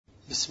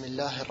بسم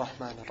الله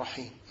الرحمن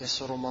الرحيم.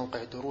 يسر موقع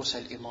دروس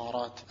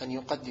الإمارات أن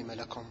يقدم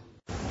لكم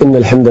إن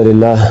الحمد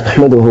لله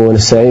نحمده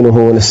ونستعينه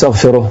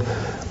ونستغفره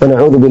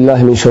ونعوذ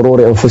بالله من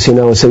شرور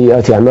أنفسنا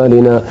وسيئات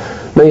أعمالنا،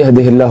 من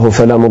يهده الله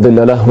فلا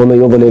مضل له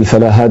ومن يضلل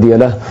فلا هادي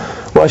له،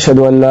 وأشهد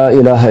أن لا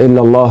إله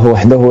إلا الله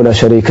وحده لا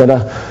شريك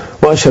له،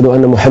 وأشهد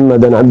أن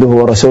محمدا عبده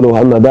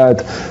ورسوله. أما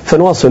بعد،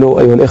 فنواصل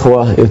أيها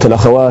الإخوة أيها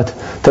الأخوات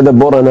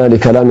تدبرنا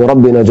لكلام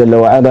ربنا جل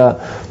وعلا،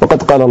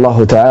 وقد قال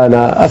الله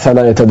تعالى: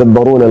 أفلا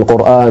يتدبرون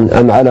القرآن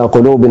أم على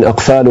قلوب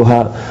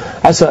أقفالها.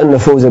 عسى أن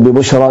نفوز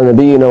ببشرى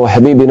نبينا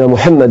وحبيبنا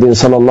محمد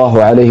صلى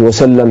الله عليه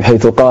وسلم،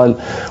 حيث قال: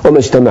 وما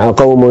اجتمع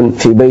قوم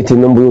في بيت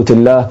من بيوت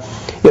الله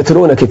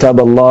يتلون كتاب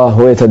الله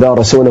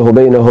ويتدارسونه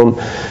بينهم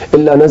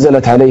إلا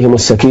نزلت عليهم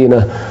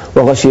السكينة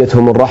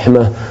وغشيتهم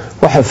الرحمة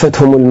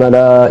وحفتهم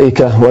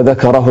الملائكة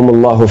وذكرهم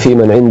الله في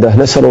من عنده.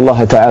 نسأل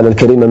الله تعالى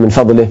الكريم من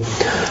فضله.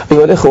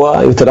 أيها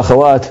الإخوة أيها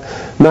الأخوات،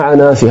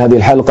 معنا في هذه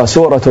الحلقة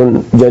سورة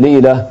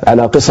جليلة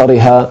على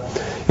قصرها،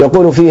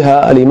 يقول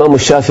فيها الإمام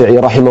الشافعي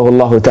رحمه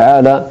الله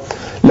تعالى: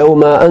 لو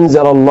ما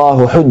أنزل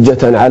الله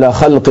حجة على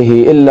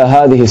خلقه إلا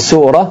هذه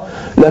السورة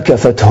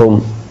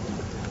لكفتهم،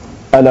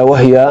 ألا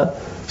وهي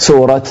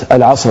سورة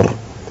العصر.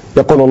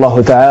 يقول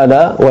الله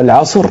تعالى: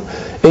 والعصر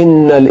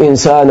إن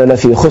الإنسان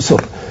لفي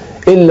خسر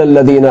إلا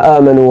الذين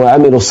آمنوا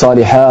وعملوا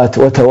الصالحات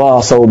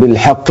وتواصوا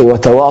بالحق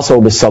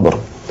وتواصوا بالصبر.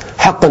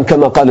 حقا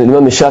كما قال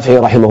الإمام الشافعي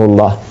رحمه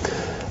الله،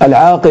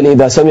 العاقل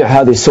إذا سمع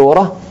هذه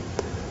السورة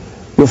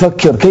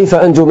يفكر كيف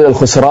أنجو من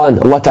الخسران.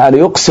 الله تعالى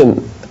يقسم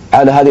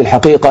على هذه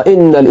الحقيقة: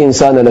 إن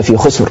الإنسان لفي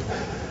خسر.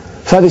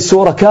 فهذه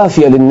السورة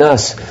كافية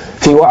للناس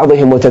في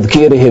وعظهم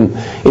وتذكيرهم.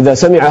 إذا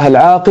سمعها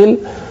العاقل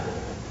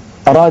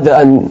أراد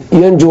أن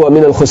ينجو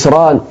من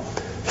الخسران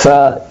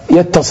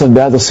فيتصف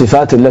بهذه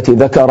الصفات التي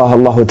ذكرها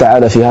الله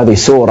تعالى في هذه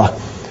السورة.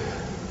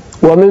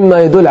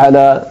 ومما يدل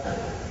على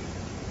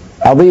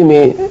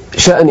عظيم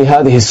شأن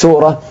هذه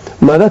السورة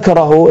ما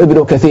ذكره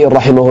ابن كثير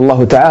رحمه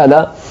الله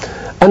تعالى،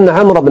 أن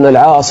عمرو بن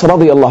العاص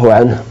رضي الله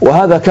عنه،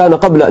 وهذا كان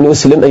قبل أن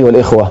يسلم أيها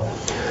الإخوة،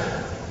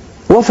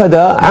 وفد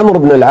عمرو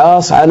بن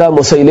العاص على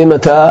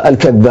مسيلمة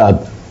الكذاب،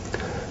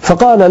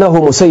 فقال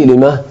له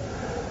مسيلمة: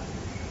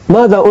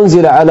 ماذا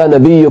أنزل على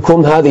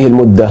نبيكم هذه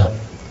المدة؟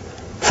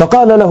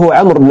 فقال له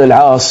عمرو بن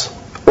العاص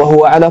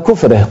وهو على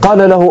كفره،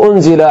 قال له: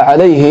 أنزل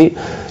عليه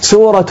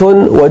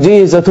سورة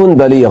وجيزة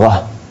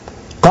بليغة.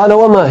 قال: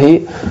 وما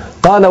هي؟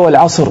 قال: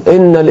 والعصر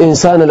إن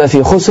الإنسان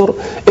لفي خسر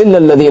إلا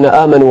الذين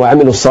آمنوا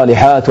وعملوا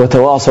الصالحات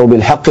وتواصوا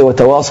بالحق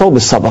وتواصوا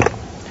بالصبر.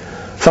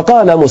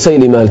 فقال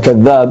مسيلمة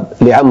الكذاب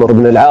لعمرو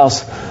بن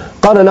العاص،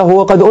 قال له: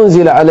 وقد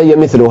أنزل علي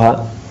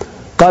مثلها.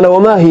 قال: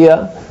 وما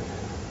هي؟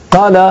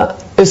 قال: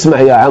 اسمع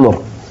يا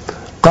عمرو.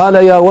 قال: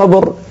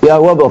 يا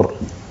وبر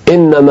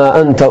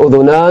إنما أنت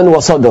أذنان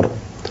وصدر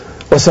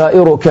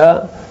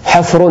وسائرك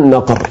حفر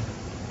النقر.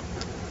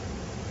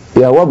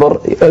 يا وبر،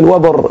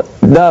 الوبر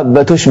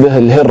دابة تشبه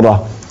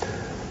الهرة،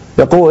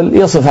 يقول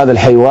يصف هذا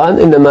الحيوان: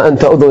 إنما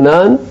أنت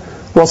أذنان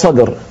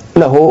وصدر،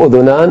 له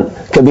أذنان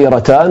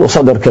كبيرتان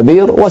وصدر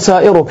كبير،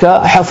 وسائرك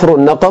حفر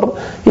النقر،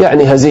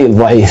 يعني هزيل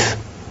ضعيف.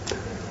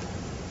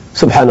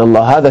 سبحان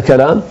الله، هذا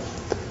كلام.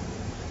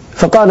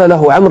 فقال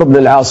له عمرو بن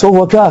العاص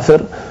وهو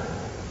كافر،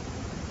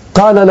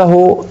 قال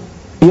له: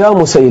 يا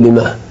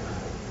مسيلمة،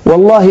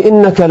 والله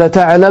إنك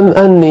لتعلم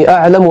أني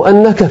أعلم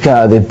أنك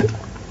كاذب.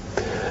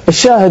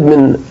 الشاهد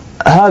من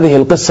هذه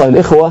القصة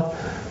الإخوة،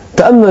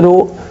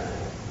 تأملوا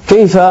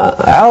كيف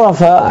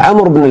عرف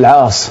عمرو بن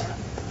العاص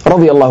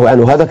رضي الله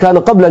عنه، هذا كان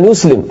قبل أن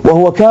يسلم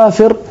وهو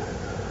كافر،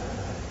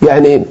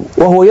 يعني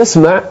وهو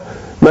يسمع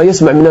ما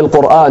يسمع من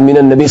القرآن من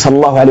النبي صلى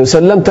الله عليه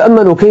وسلم.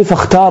 تأملوا كيف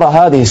اختار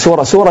هذه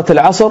السورة، سورة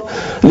العصر،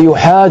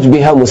 ليحاج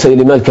بها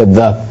مسيلمة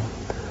الكذاب.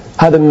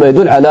 هذا مما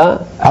يدل على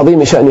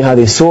عظيم شأن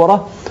هذه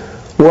السورة.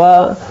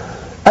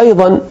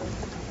 وأيضا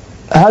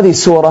هذه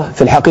السورة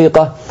في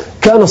الحقيقة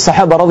كان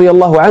الصحابة رضي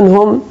الله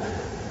عنهم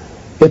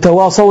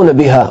يتواصون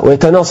بها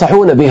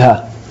ويتناصحون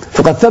بها،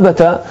 فقد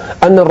ثبت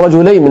أن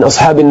الرجلين من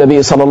أصحاب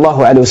النبي صلى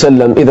الله عليه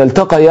وسلم إذا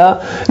التقيا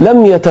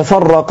لم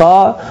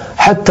يتفرقا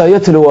حتى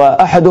يتلو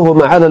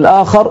أحدهما على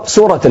الآخر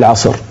سورة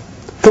العصر،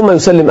 ثم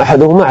يسلم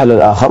أحدهما على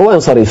الآخر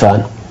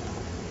وينصرفان.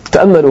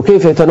 تأملوا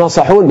كيف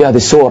يتناصحون بهذه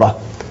السورة،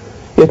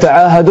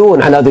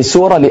 يتعاهدون على هذه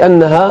السورة،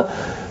 لأنها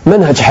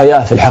منهج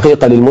حياة في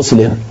الحقيقة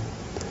للمسلم.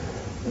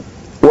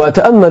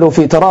 وتأملوا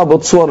في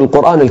ترابط سور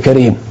القرآن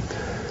الكريم.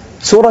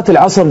 سورة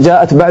العصر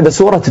جاءت بعد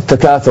سورة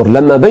التكاثر،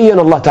 لما بين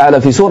الله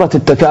تعالى في سورة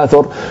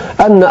التكاثر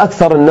أن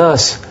أكثر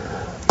الناس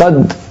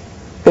قد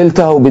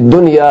التهوا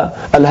بالدنيا،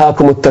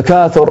 ألهاكم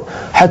التكاثر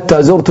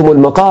حتى زرتم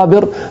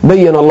المقابر،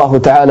 بين الله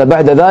تعالى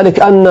بعد ذلك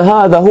أن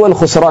هذا هو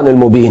الخسران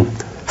المبين،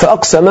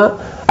 فأقسم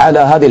على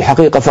هذه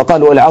الحقيقة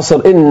فقال: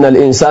 والعصر إن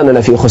الإنسان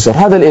لفي خسر.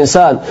 هذا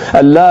الإنسان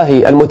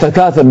اللاهي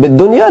المتكاثر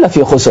بالدنيا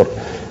لفي خسر،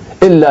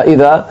 إلا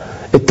إذا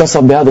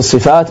اتصف بهذه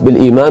الصفات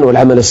بالإيمان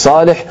والعمل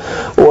الصالح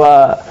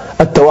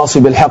والتواصي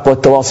بالحق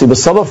والتواصي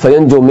بالصبر،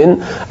 فينجو من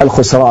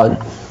الخسران.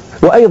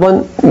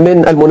 وأيضا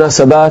من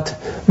المناسبات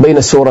بين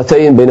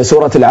السورتين، بين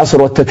سورة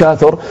العصر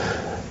والتكاثر،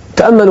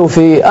 تأملوا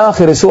في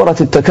آخر سورة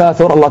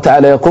التكاثر الله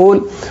تعالى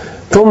يقول: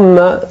 ثم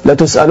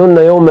لتسألن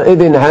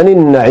يومئذ عن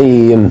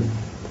النعيم.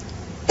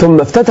 ثم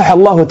افتتح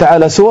الله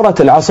تعالى سورة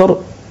العصر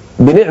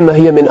بنعمة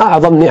هي من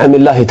أعظم نعم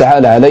الله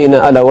تعالى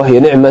علينا، ألا وهي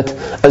نعمة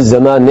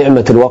الزمان،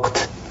 نعمة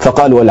الوقت،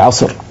 فقال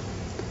والعصر.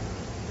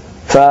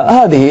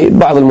 فهذه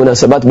بعض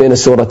المناسبات بين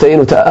السورتين.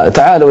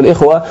 وتعالوا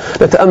الإخوة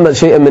نتأمل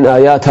شيئا من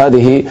آيات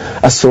هذه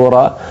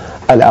السورة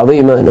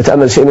العظيمة،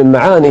 نتأمل شيئا من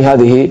معاني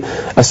هذه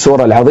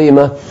السورة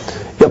العظيمة.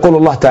 يقول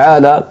الله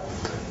تعالى: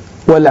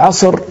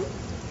 والعصر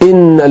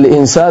إن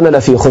الإنسان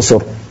لفي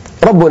خسر.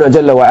 ربنا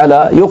جل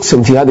وعلا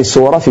يقسم في هذه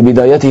السورة في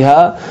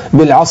بدايتها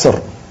بالعصر،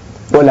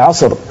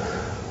 والعصر.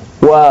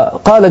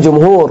 وقال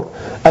جمهور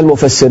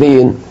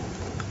المفسرين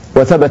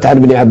وثبت عن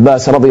ابن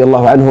عباس رضي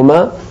الله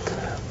عنهما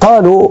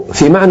قالوا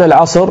في معنى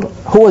العصر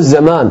هو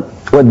الزمان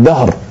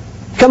والدهر،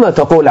 كما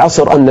تقول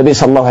عصر النبي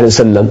صلى الله عليه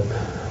وسلم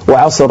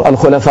وعصر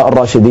الخلفاء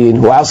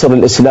الراشدين وعصر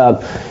الإسلام،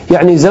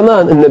 يعني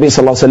زمان النبي صلى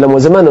الله عليه وسلم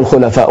وزمان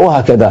الخلفاء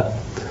وهكذا.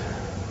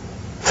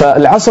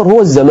 فالعصر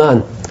هو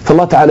الزمان.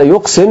 فالله تعالى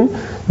يقسم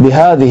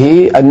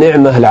بهذه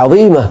النعمة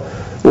العظيمة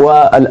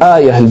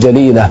والآية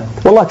الجليلة.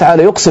 والله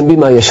تعالى يقسم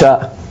بما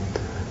يشاء،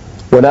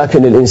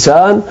 ولكن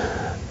الإنسان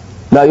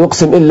لا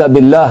يقسم إلا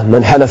بالله،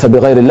 من حلف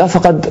بغير الله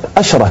فقد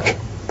أشرك.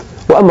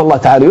 وأما الله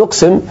تعالى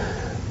يقسم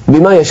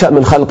بما يشاء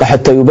من خلقه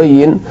حتى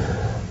يبين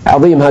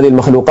عظيم هذه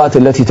المخلوقات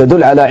التي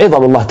تدل على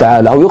عظم الله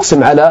تعالى، أو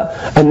يقسم على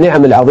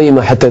النعم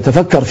العظيمة حتى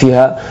يتفكر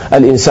فيها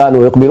الإنسان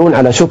ويقبلون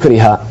على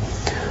شكرها.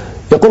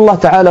 يقول الله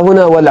تعالى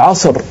هنا: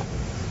 والعصر،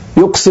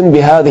 يقسم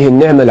بهذه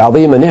النعمة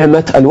العظيمة،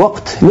 نعمة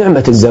الوقت،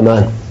 نعمة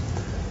الزمان.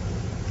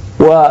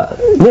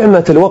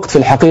 ونعمة الوقت في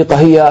الحقيقة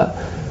هي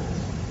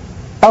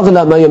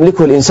أغلى ما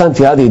يملكه الإنسان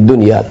في هذه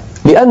الدنيا،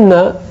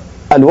 لأن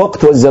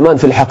الوقت والزمان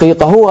في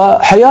الحقيقة هو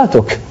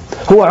حياتك،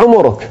 هو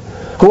عمرك،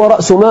 هو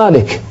رأس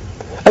مالك.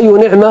 أي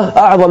نعمة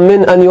أعظم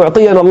من أن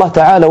يعطينا الله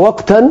تعالى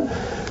وقتا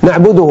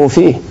نعبده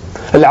فيه؟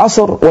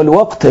 العصر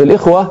والوقت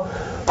الإخوة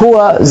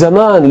هو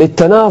زمان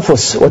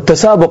للتنافس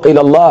والتسابق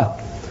إلى الله،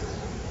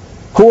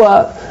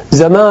 هو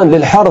زمان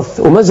للحرث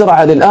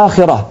ومزرعة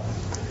للآخرة،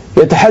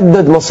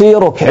 يتحدد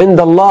مصيرك عند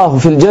الله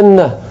في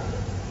الجنة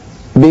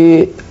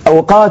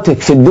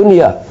بأوقاتك في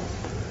الدنيا.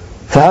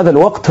 فهذا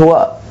الوقت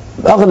هو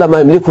أغلى ما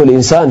يملكه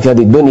الإنسان في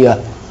هذه الدنيا.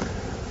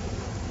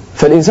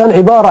 فالإنسان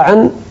عبارة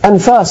عن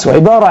أنفاس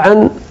وعبارة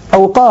عن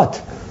أوقات،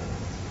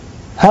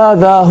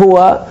 هذا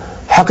هو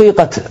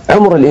حقيقة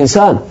عمر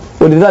الإنسان.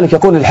 ولذلك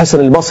يقول الحسن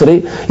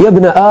البصري: يا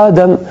ابن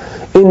آدم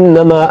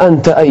إنما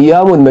أنت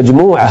أيام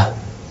مجموعة.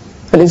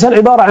 الإنسان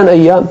عبارة عن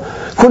أيام،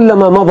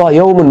 كلما مضى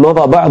يوم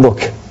مضى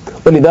بعضك.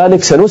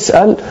 ولذلك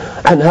سنسأل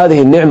عن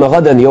هذه النعمة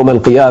غدا يوم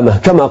القيامة،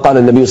 كما قال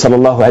النبي صلى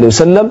الله عليه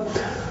وسلم: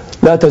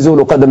 لا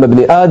تزول قدم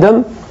ابن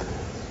آدم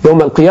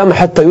يوم القيامة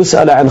حتى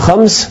يسأل عن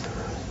 5،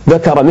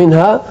 ذكر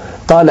منها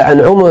قال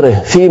عن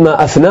عمره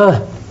فيما أفناه.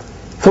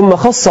 ثم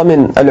خص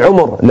من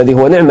العمر الذي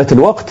هو نعمة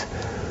الوقت،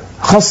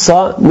 خص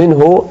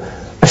منه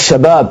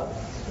الشباب،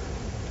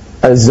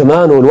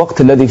 الزمان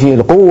والوقت الذي فيه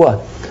القوة،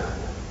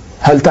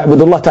 هل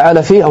تعبد الله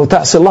تعالى فيه أو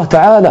تعصي الله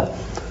تعالى؟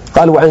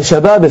 قال وعن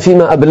شباب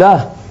فيما أبلاه.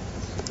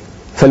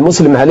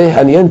 فالمسلم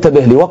عليه أن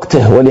ينتبه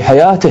لوقته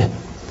ولحياته.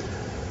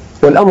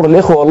 والأمر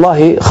الإخوة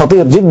والله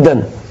خطير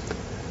جدا.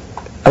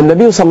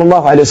 النبي صلى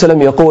الله عليه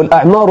وسلم يقول: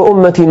 أعمار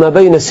أمتي ما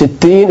بين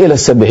 60 إلى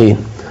 70،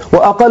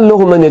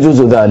 وأقلهم من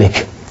يجوز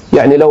ذلك.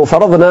 يعني لو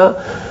فرضنا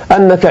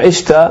أنك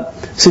عشت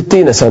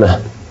 60 سنة،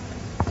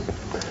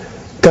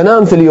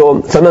 تنام في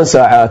اليوم 8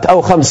 ساعات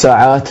أو 5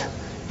 ساعات،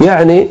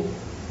 يعني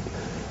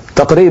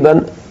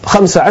تقريبا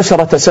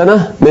 15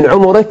 سنة من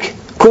عمرك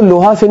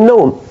كلها في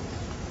النوم.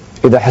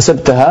 إذا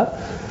حسبتها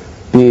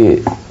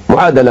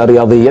بمعادلة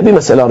رياضية،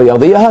 بمسألة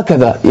رياضية،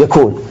 هكذا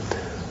يكون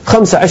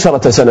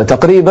 15 سنة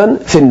تقريبا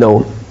في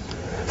النوم،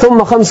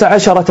 ثم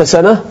 15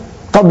 سنة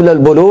قبل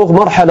البلوغ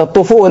مرحلة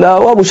طفولة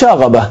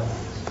ومشاغبة.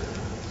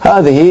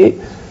 هذه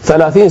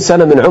 30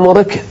 سنة من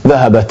عمرك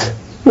ذهبت،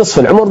 نصف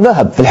العمر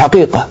ذهب في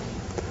الحقيقة.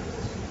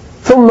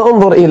 ثم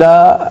انظر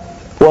إلى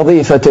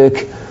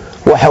وظيفتك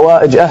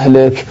وحوائج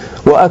أهلك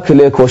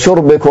وأكلك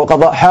وشربك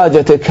وقضاء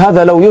حاجتك،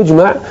 هذا لو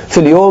يجمع في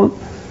اليوم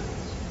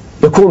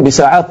يكون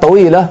بساعات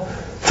طويلة،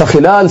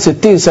 فخلال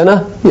 60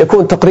 سنة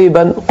يكون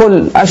تقريبا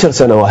قل 10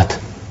 سنوات.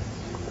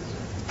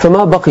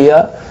 فما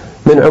بقي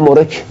من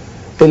عمرك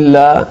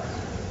إلا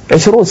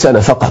 20 سنة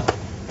فقط،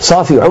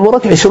 صافي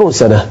عمرك 20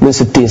 سنة من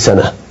 60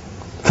 سنة.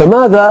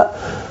 فماذا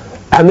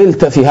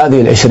عملت في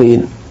هذه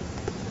 20؟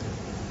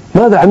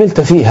 ماذا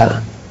عملت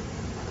فيها؟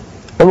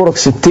 عمرك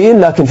 60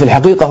 لكن في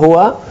الحقيقة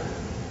هو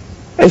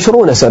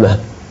 20 سنة.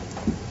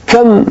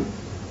 كم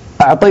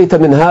أعطيت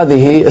من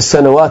هذه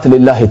السنوات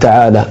لله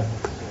تعالى؟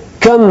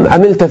 كم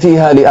عملت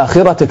فيها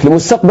لآخرتك،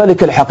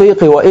 لمستقبلك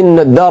الحقيقي؟ وإن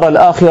الدار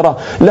الآخرة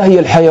لهي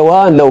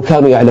الحيوان لو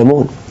كانوا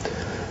يعلمون.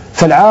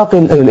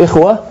 فالعاقل أيها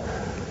الإخوة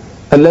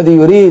الذي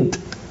يريد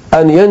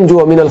أن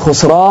ينجو من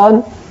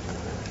الخسران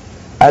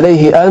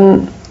عليه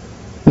أن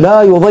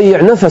لا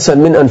يضيع نفسا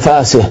من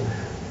أنفاسه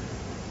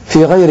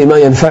في غير ما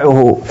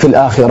ينفعه في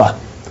الآخرة،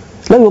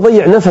 لا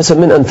يضيع نفسا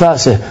من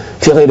أنفاسه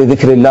في غير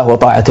ذكر الله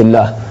وطاعة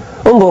الله.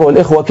 انظروا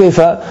الإخوة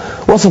كيف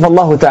وصف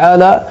الله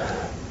تعالى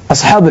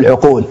أصحاب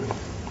العقول.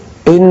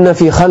 إن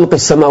في خلق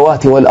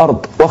السماوات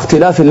والأرض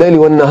واختلاف الليل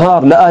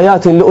والنهار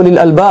لآيات لأولي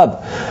الألباب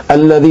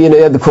الذين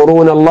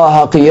يذكرون الله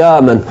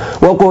قياما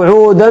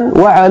وقعودا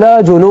وعلى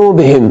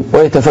جنوبهم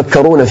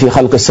ويتفكرون في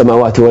خلق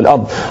السماوات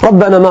والأرض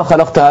ربنا ما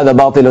خلقت هذا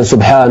باطلا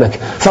سبحانك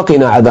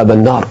فقنا عذاب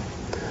النار.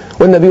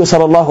 والنبي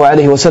صلى الله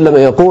عليه وسلم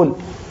يقول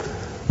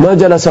ما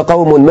جلس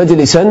قوم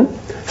مجلسا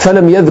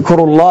فلم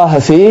يذكروا الله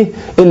فيه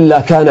إلا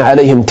كان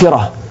عليهم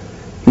ترة،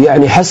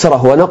 يعني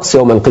حسرة ونقص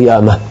يوم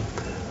القيامة.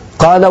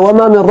 قال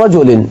وما من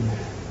رجل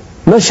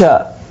مشى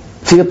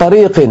في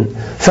طريق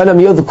فلم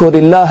يذكر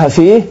الله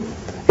فيه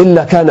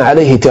إلا كان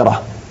عليه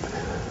ترة،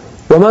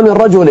 وما من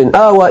رجل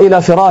آوى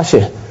إلى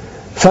فراشه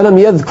فلم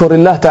يذكر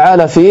الله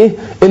تعالى فيه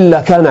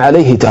إلا كان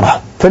عليه ترة.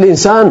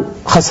 فالإنسان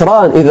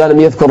خسران إذا لم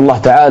يذكر الله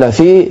تعالى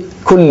في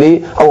كل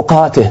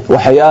أوقاته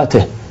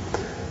وحياته.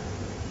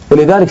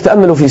 ولذلك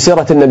تأملوا في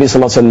سيرة النبي صلى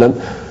الله عليه وسلم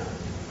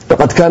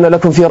لقد كان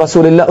لكم في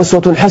رسول الله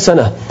أسوة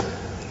حسنة،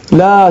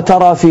 لا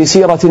ترى في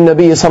سيرة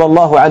النبي صلى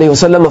الله عليه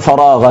وسلم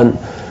فراغا،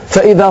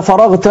 فإذا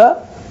فرغت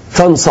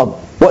فانصب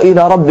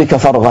وإلى ربك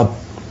فارغب.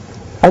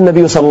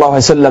 النبي صلى الله عليه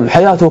وسلم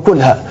حياته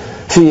كلها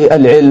في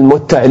العلم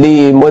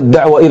والتعليم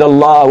والدعوة إلى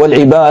الله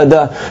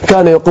والعبادة،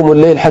 كان يقوم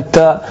الليل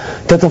حتى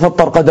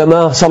تتفطر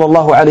قدماه صلى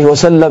الله عليه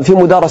وسلم في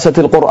مدارسة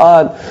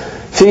القرآن،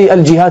 في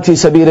الجهاد في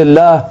سبيل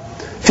الله،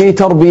 في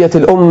تربية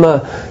الأمة،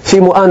 في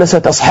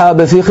مؤانسة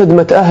أصحابه، في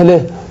خدمة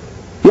أهله،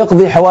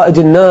 يقضي حوائج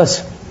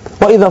الناس.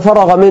 وإذا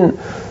فرغ من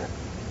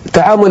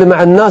تعامل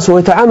مع الناس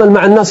ويتعامل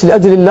مع الناس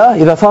لأجل الله،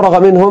 إذا فرغ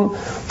منهم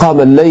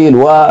قام الليل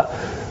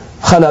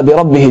وخلى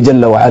بربه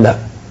جل وعلا.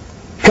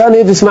 كان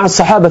يجلس مع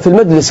الصحابة في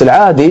المجلس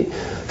العادي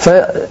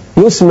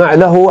فيسمع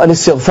له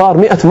الاستغفار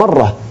 100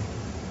 مرة.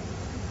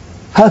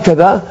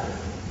 هكذا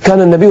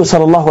كان النبي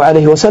صلى الله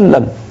عليه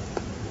وسلم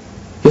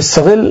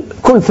يستغل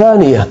كل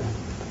ثانية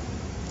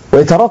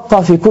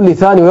ويترقى في كل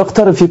ثانية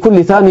ويقترب في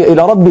كل ثانية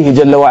إلى ربه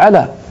جل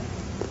وعلا.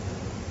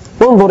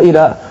 انظر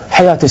إلى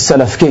حياة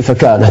السلف كيف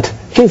كانت،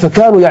 كيف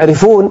كانوا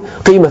يعرفون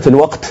قيمة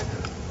الوقت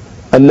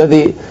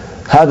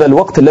هذا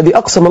الوقت الذي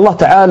أقسم الله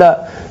تعالى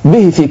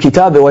به في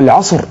كتابه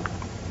والعصر.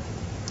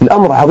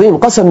 الأمر عظيم،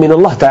 قسم من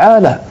الله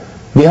تعالى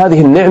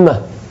بهذه النعمة.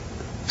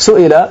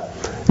 سئل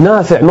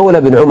نافع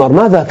مولى بن عمر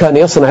ماذا كان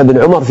يصنع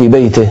ابن عمر في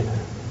بيته،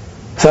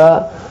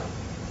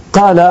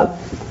 فقال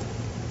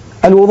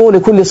الوضوء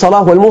لكل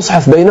صلاة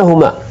والمصحف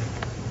بينهما،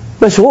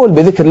 مشغول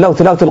بذكر الله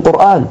وتلاوة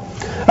القرآن.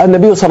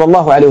 النبي صلى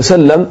الله عليه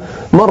وسلم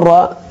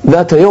مر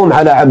ذات يوم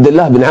على عبد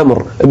الله بن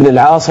عمرو بن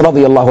العاص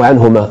رضي الله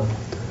عنهما،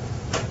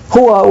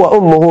 هو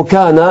وأمه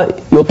كان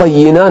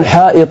يطينان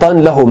حائطا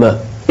لهما،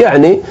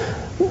 يعني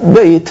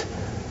بيت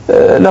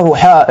له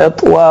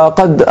حائط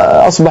وقد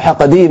أصبح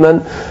قديما،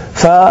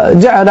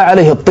 فجعل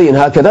عليه الطين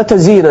هكذا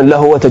تزيينا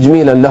له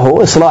وتجميلا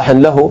له إصلاحا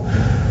له.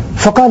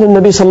 فقال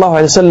النبي صلى الله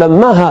عليه وسلم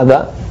ما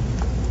هذا؟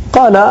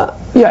 قال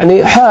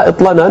يعني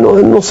حائط لنا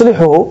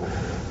نصلحه.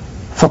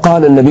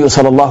 فقال النبي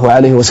صلى الله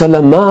عليه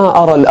وسلم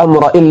ما أرى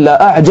الأمر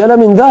إلا أعجل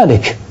من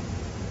ذلك،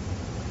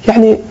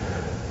 يعني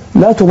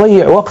لا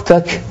تضيع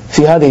وقتك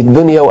في هذه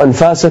الدنيا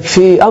وأنفاسك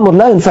في أمر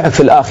لا ينفعك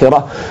في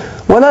الآخرة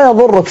ولا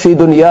يضرك في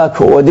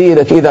دنياك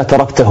ودينك إذا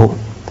تركته.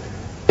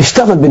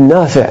 اشتغل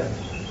بالنافع،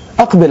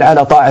 أقبل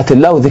على طاعة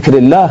الله وذكر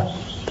الله.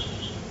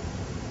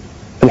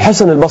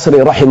 الحسن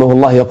البصري رحمه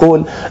الله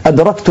يقول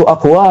أدركت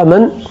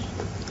أقواما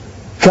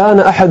كان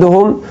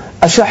أحدهم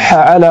أشح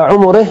على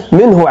عمره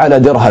منه على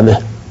درهمه،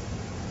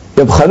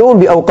 يبخلون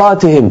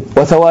بأوقاتهم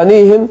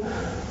وثوانيهم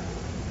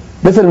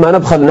مثل ما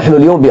نبخل نحن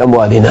اليوم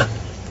بأموالنا.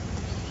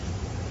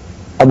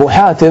 أبو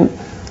حاتم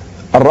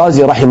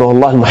الرازي رحمه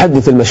الله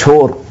المحدث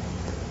المشهور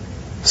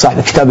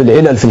صاحب كتاب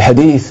العلل في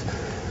الحديث،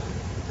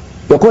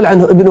 يقول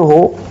عنه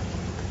ابنه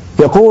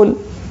يقول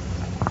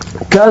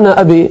كان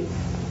أبي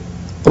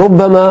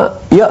ربما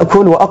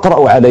يأكل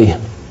وأقرأ عليه،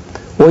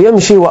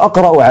 ويمشي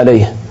وأقرأ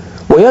عليه،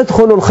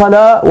 ويدخل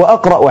الخلاء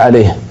وأقرأ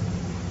عليه،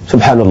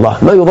 سبحان الله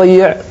ما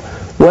يضيع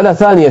ولا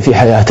ثانية في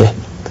حياته.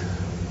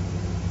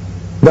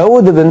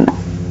 داود بن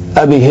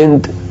أبي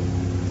هند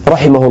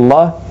رحمه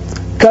الله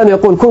كان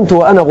يقول كنت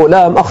وأنا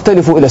غلام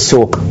أختلف إلى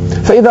السوق،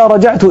 فإذا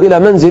رجعت إلى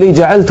منزلي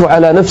جعلت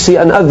على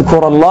نفسي أن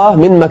أذكر الله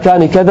من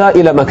مكان كذا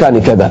إلى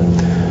مكان كذا،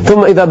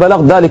 ثم إذا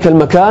بلغت ذلك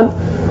المكان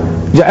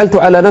جعلت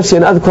على نفسي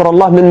أن أذكر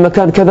الله من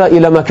مكان كذا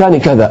إلى مكان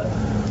كذا،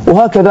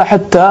 وهكذا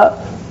حتى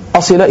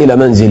أصل إلى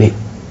منزلي.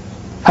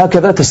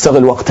 هكذا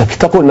تستغل وقتك.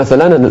 تقول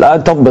مثلا أنا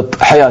الآن تضبط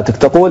حياتك،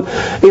 تقول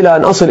إلى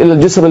أن أصل إلى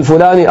الجسر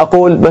الفلاني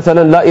أقول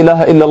مثلا لا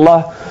إله إلا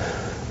الله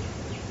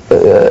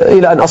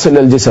إلى أن أصل إلى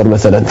الجسر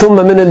مثلا، ثم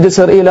من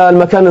الجسر إلى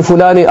المكان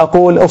الفلاني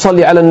أقول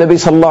أصلي على النبي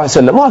صلى الله عليه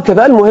وسلم،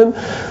 وهكذا. المهم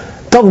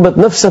تضبط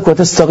نفسك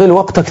وتستغل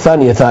وقتك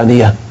ثانية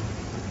ثانية.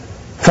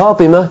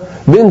 فاطمة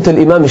بنت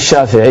الإمام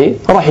الشافعي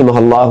رحمه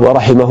الله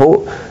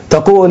ورحمه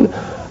تقول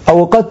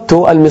أوقدت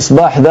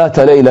المصباح ذات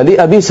ليلة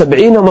لأبي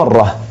 70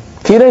 مرة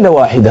في ليلة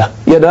واحدة،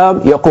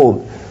 ينام يقوم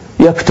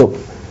يكتب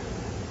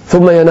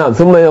ثم ينام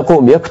ثم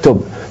يقوم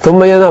يكتب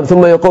ثم ينام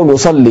ثم يقوم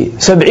يصلي،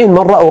 70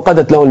 مرة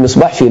أوقدت له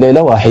المصباح في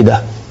ليلة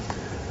واحدة.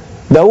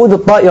 داود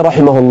الطائي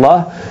رحمه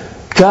الله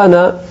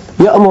كان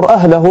يأمر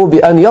أهله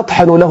بأن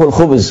يطحنوا له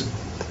الخبز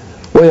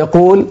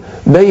ويقول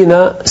بين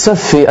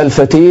سف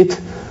الفتيت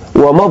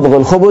ومضغ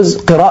الخبز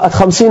قراءة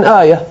 50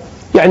 آية.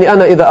 يعني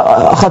أنا إذا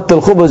أخذت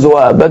الخبز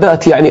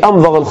وبدأت يعني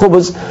أمضغ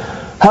الخبز،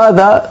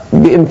 هذا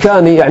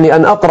بإمكاني يعني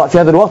أن أقرأ في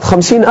هذا الوقت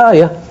 50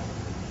 آية.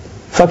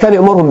 فكان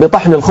يأمرهم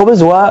بطحن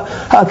الخبز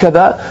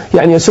وهكذا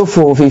يعني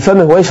يسفه في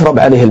فمه ويشرب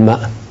عليه الماء.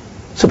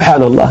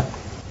 سبحان الله.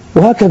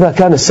 وهكذا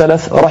كان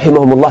السلف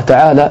رحمهم الله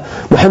تعالى.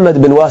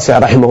 محمد بن واسع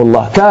رحمه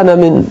الله كان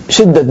من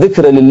شدة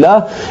ذكر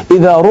لله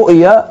إذا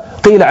رؤي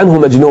قيل عنه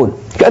مجنون،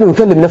 كأنه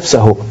يكلم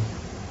نفسه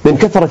من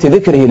كثرة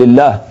ذكره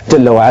لله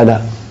جل وعلا.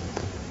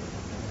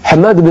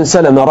 حماد بن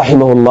سلمة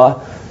رحمه الله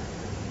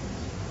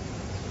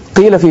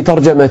قيل في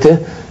ترجمته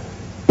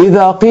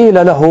إذا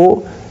قيل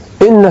له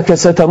إنك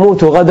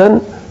ستموت غدا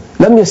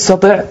لم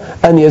يستطع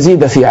أن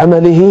يزيد في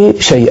عمله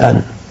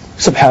شيئا.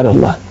 سبحان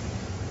الله.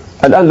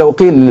 الآن لو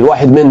قيل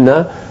للواحد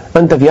منا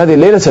أنت في هذه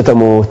الليلة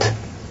ستموت،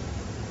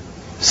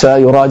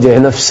 سيراجع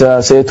نفسه،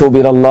 سيتوب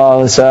إلى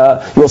الله،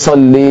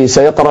 سيصلي،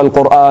 سيقرأ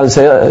القرآن،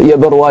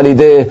 سيبر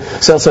والديه،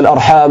 سيصل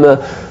أرحامه،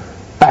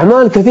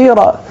 أعمال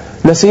كثيرة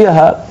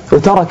نسيها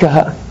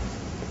وتركها.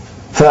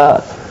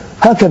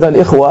 فهكذا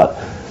الإخوة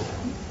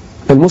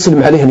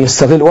المسلم عليه أن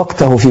يستغل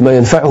وقته فيما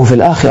ينفعه في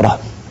الآخرة.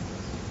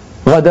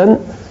 غدا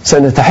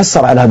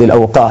سنتحسر على هذه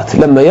الأوقات.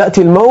 لما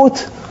يأتي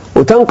الموت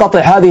وتنقطع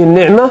هذه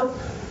النعمة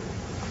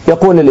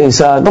يقول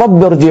الإنسان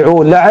رب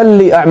ارجعون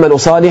لعلي أعمل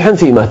صالحا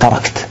فيما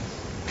تركت،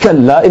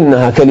 كلا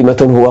إنها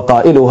كلمة هو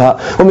قائلها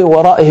ومن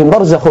ورائهم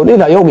برزخ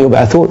إلى يوم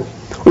يبعثون.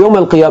 ويوم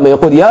القيامة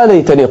يقول يا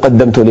ليتني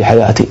قدمت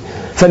لحياتي.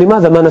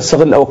 فلماذا ما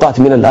نستغل الأوقات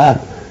من الآن؟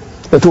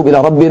 نتوب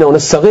إلى ربنا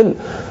ونستغل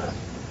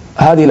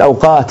هذه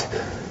الأوقات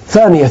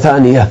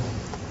ثانية.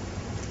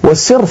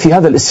 والسر في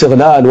هذا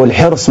الاستغلال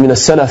والحرص من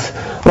السلف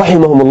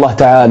رحمهم الله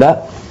تعالى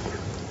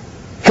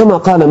كما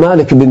قال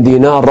مالك بن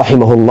دينار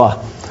رحمه الله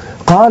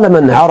قال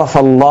من عرف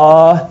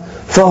الله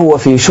فهو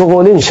في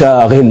شغل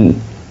شاغل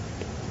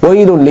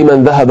ويل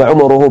لمن ذهب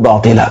عمره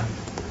باطلا.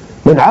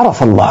 من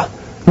عرف الله،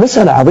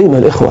 مسألة عظيمة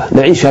الإخوة.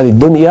 نعيش هذه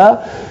الدنيا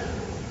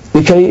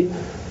لكي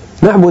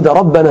نعبد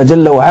ربنا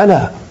جل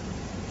وعلا،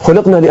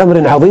 خلقنا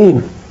لأمر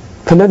عظيم.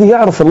 فالذي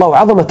يعرف الله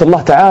وعظمة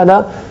الله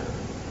تعالى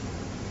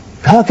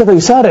هكذا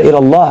يسارع إلى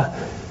الله،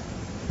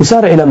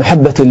 يسارع إلى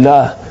محبة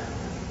الله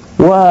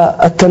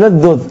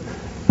والتلذذ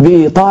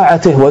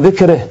بطاعته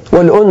وذكره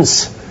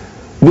والأنس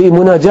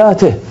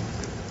بمناجاته.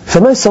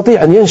 فما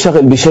يستطيع أن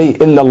ينشغل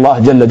بشيء إلا الله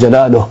جل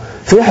جلاله،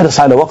 فيحرص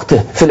على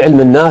وقته في العلم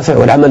النافع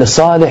والعمل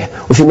الصالح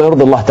وفيما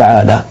يرضي الله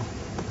تعالى.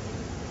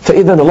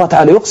 فإذا الله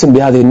تعالى يقسم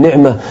بهذه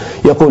النعمة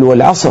يقول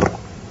والعصر،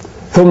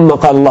 ثم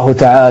قال الله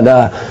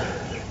تعالى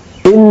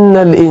إن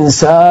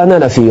الإنسان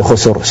لفي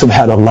خسر.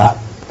 سبحان الله.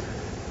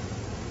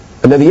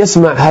 الذي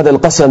يسمع هذا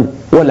القسم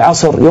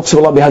والعصر يقسم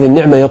الله بهذه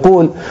النعمة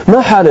يقول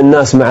ما حال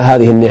الناس مع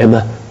هذه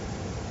النعمة؟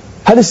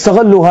 هل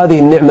استغلوا هذه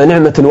النعمة،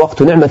 نعمة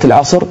الوقت ونعمة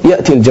العصر؟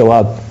 يأتي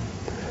الجواب،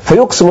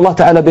 فيقسم الله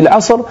تعالى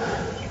بالعصر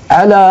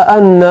على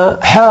أن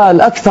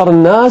حال أكثر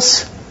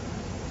الناس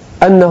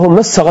أنهم ما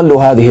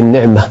استغلوا هذه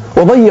النعمة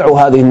وضيعوا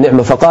هذه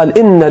النعمة، فقال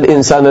إن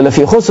الإنسان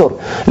لفي خسر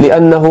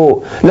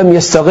لأنه لم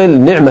يستغل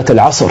نعمة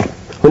العصر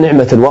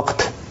ونعمة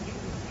الوقت.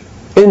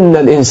 إن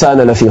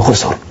الإنسان لفي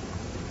خسر.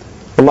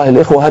 والله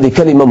الإخوة هذه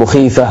كلمة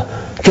مخيفة،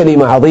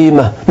 كلمة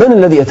عظيمة. من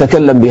الذي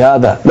يتكلم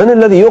بهذا؟ من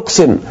الذي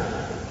يقسم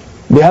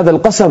بهذا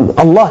القسم؟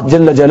 الله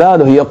جل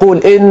جلاله يقول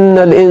إن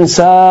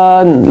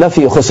الإنسان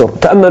لفي خسر.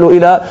 تأملوا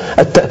إلى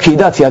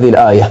التأكيدات في هذه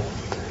الآية.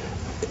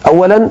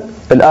 أولا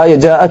الآية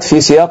جاءت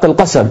في سياق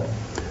القسم،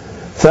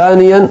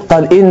 ثانيا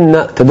قال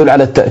إن تدل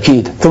على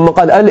التأكيد، ثم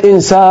قال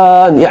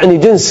الإنسان يعني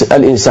جنس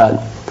الإنسان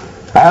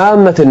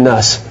عامة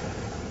الناس،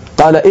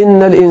 قال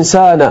إن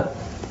الإنسان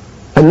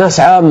الناس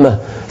عامة،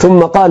 ثم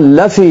قال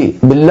لفي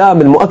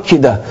باللام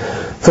المؤكدة،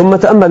 ثم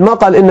تأمل ما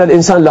قال إن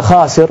الإنسان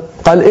لخاسر،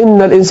 قال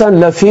إن الإنسان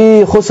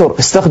لفي خسر،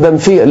 استخدم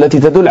في التي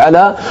تدل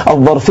على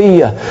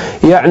الظرفية،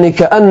 يعني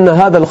كأن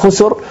هذا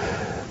الخسر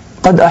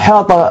قد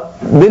أحاط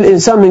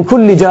بالإنسان من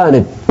كل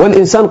جانب،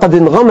 والإنسان قد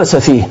انغمس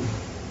فيه،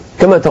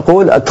 كما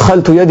تقول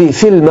أدخلت يدي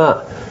في الماء،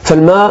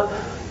 فالماء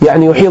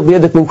يعني يحيط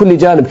بيدك من كل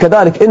جانب،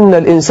 كذلك إن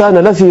الإنسان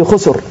لفي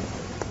خسر،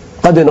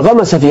 قد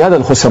انغمس في هذا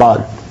الخسران.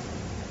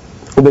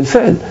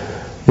 وبالفعل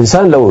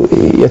الإنسان لو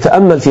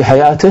يتأمل في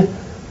حياته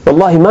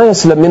والله ما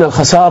يسلم من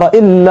الخسارة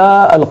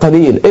إلا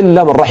القليل،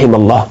 إلا من رحم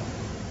الله،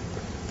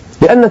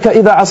 لأنك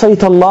إذا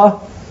عصيت الله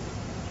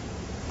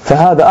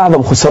فهذا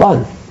أعظم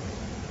خسران،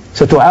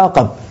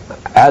 ستعاقب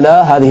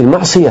على هذه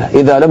المعصية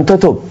إذا لم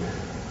تتب،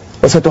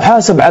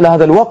 وستحاسب على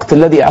هذا الوقت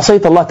الذي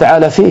عصيت الله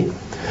تعالى فيه.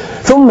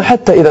 ثم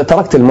حتى إذا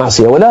تركت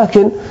المعصية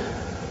ولكن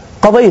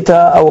قضيت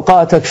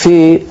أوقاتك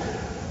في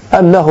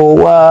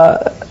اللهو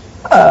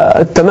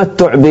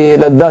والتمتع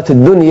بلذات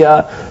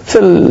الدنيا، في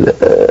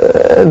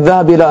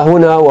الذهاب إلى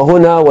هنا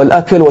وهنا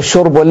والأكل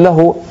والشرب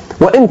واللهو،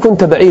 وإن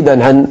كنت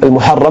بعيدا عن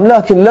المحرم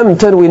لكن لم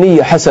تنوي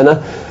نية حسنة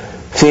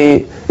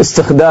في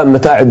استخدام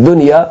متاع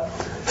الدنيا،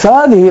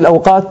 فهذه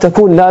الأوقات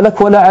تكون لا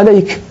لك ولا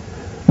عليك،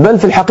 بل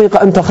في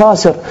الحقيقة أنت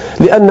خاسر،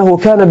 لأنه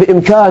كان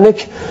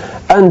بإمكانك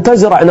أن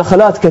تزرع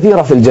نخلات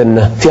كثيرة في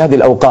الجنة في هذه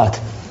الأوقات،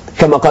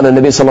 كما قال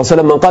النبي صلى الله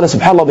عليه وسلم من قال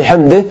سبحان الله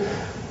بحمده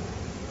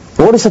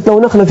ورثت له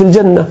نخلة في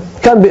الجنة،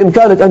 كان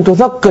بإمكانك أن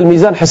تثقل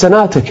ميزان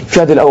حسناتك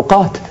في هذه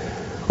الأوقات.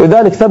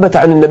 ولذلك ثبت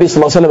عن النبي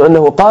صلى الله عليه وسلم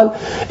أنه قال: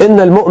 إن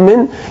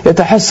المؤمن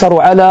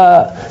يتحسر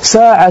على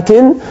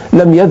ساعة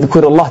لم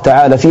يذكر الله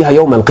تعالى فيها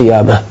يوم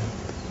القيامة.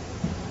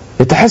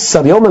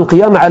 يتحسر يوم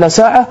القيامة على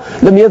ساعة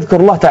لم يذكر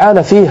الله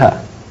تعالى فيها.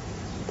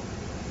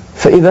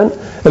 فإذا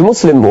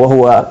المسلم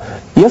وهو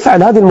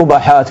يفعل هذه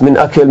المباحات من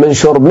أكل من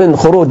شرب من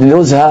خروج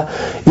لنزهة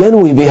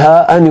ينوي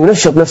بها أن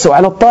ينشط نفسه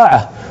على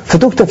الطاعة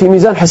فتكتب في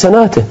ميزان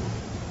حسناته،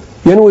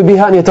 ينوي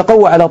بها أن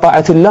يتقوى على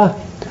طاعة الله.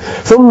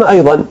 ثم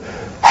أيضا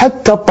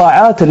حتى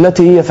الطاعات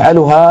التي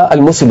يفعلها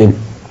المسلم،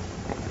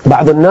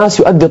 بعض الناس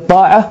يؤدي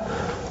الطاعة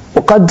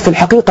وقد في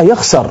الحقيقة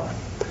يخسر،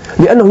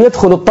 لأنه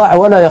يدخل الطاعة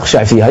ولا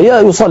يخشع فيها،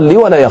 يصلي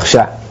ولا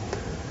يخشع،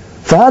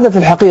 فهذا في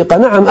الحقيقة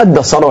نعم أدى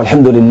الصلاة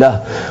والحمد لله،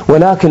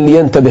 ولكن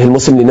لينتبه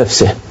المسلم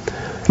لنفسه،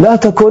 لا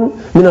تكن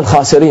من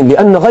الخاسرين،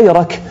 لأن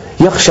غيرك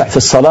يخشع في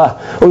الصلاة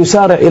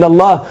ويسارع إلى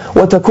الله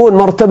وتكون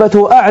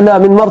مرتبته أعلى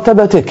من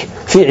مرتبتك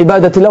في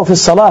عبادة الله في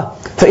الصلاة،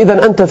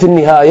 فإذا أنت في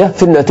النهاية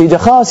في النتيجة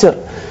خاسر.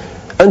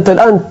 أنت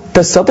الآن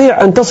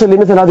تستطيع أن تصل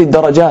لمثل هذه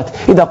الدرجات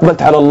إذا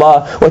أقبلت على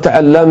الله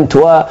وتعلمت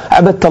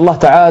وعبدت الله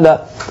تعالى،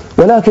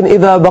 ولكن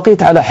إذا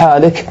بقيت على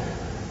حالك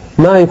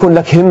ما يكون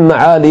لك همة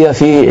عالية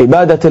في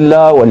عبادة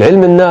الله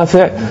والعلم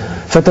النافع،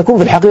 فتكون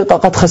في الحقيقة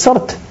قد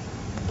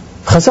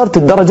خسرت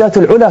الدرجات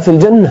العلى في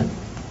الجنة.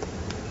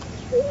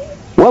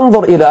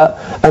 وانظر إلى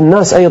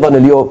الناس أيضا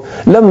اليوم،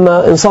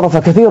 لما انصرف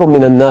كثير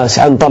من الناس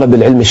عن طلب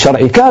العلم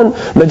الشرعي، كان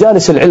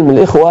مجالس العلم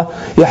الإخوة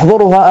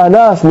يحضرها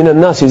آلاف من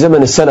الناس في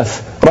زمن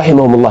السلف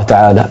رحمهم الله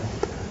تعالى.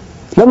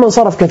 لما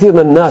انصرف كثير من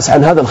الناس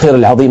عن هذا الخير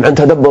العظيم، عن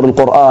تدبر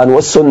القرآن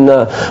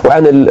والسنة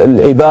وعن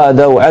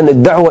العبادة وعن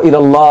الدعوة إلى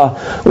الله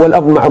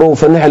والأمر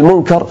بالمعروف والنهي عن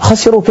المنكر،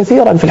 خسروا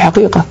كثيرا في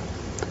الحقيقة،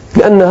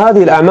 لأن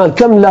هذه الأعمال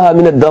كم لها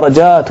من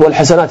الدرجات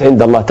والحسنات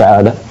عند الله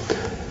تعالى.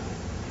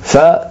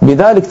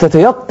 فبذلك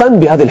تتيقن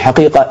بهذه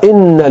الحقيقة: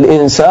 إن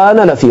الإنسان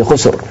لفي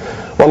خسر،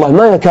 والله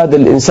ما يكاد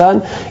الإنسان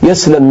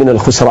يسلم من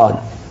الخسران.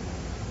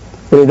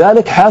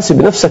 ولذلك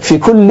حاسب نفسك في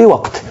كل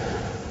وقت: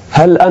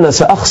 هل أنا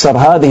سأخسر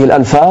هذه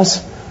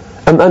الأنفاس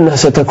أم أنها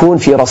ستكون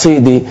في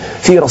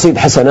رصيد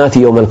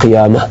حسناتي يوم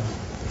القيامة؟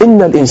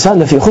 إن الإنسان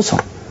لفي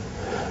خسر.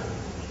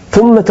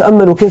 ثم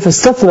تأملوا كيف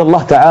استثنى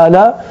الله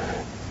تعالى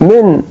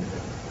من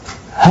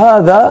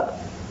هذا،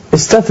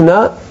 استثنى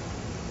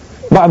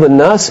بعض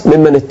الناس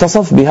ممن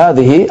اتصف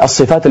بهذه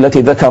الصفات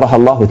التي ذكرها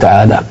الله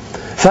تعالى.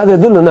 فهذا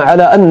يدلنا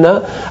على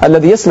أن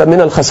الذي يسلم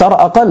من الخسارة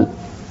أقل.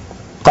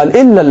 قال: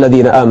 إلا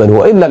الذين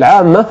آمنوا، وإلا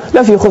العامة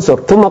لفي خسر.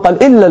 ثم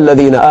قال: إلا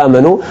الذين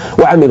آمنوا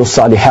وعملوا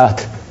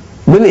الصالحات.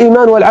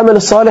 بالإيمان والعمل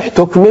الصالح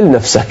تكمل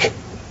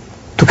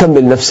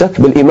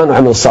نفسك بالإيمان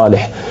والعمل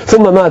الصالح.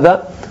 ثم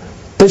ماذا؟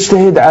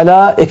 تجتهد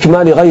على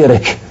إكمال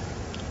غيرك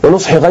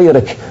ونصح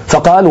غيرك.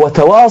 فقال: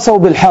 وتواصوا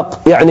بالحق،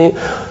 يعني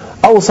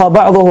أوصى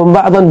بعضهم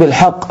بعضا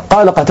بالحق.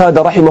 قال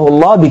قتادة رحمه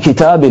الله: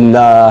 بكتاب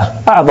الله،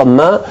 أعظم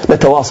ما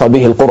نتواصى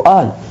به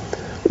القرآن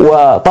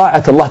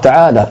وطاعة الله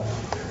تعالى.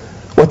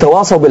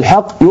 وتواصوا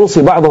بالحق،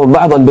 يوصي بعضهم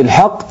بعضا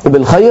بالحق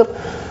وبالخير.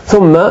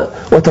 ثم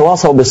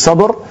وتواصوا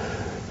بالصبر،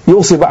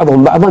 يوصي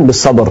بعضهم بعضا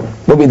بالصبر.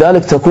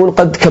 وبذلك تكون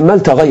قد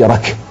كملت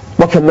غيرك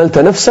وكملت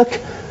نفسك،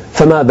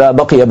 فماذا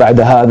بقي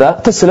بعد هذا؟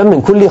 تسلم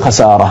من كل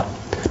خسارة.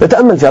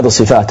 نتأمل في هذه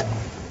الصفات.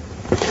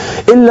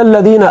 إلا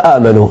الذين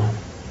آمنوا،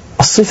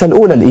 الصفة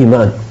الأولى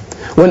الإيمان.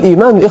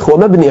 والإيمان الإخوة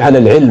مبني على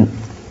العلم،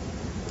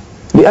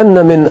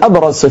 لأن من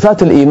أبرز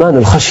صفات الإيمان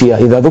الخشية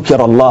إذا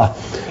ذكر الله.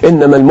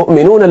 إنما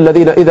المؤمنون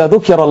الذين إذا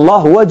ذكر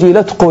الله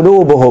وجلت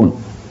قلوبهم.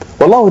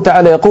 والله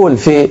تعالى يقول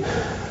في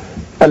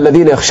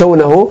الذين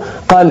يخشونه،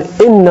 قال: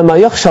 إنما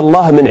يخشى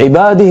الله من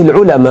عباده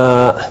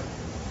العلماء.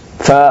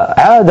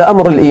 فعاد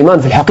أمر الإيمان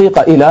في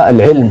الحقيقة إلى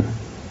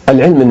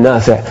العلم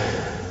النافع.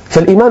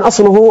 فالإيمان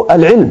أصله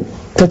العلم،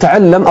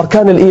 تتعلم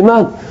أركان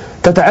الإيمان،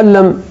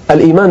 تتعلم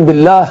الإيمان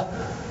بالله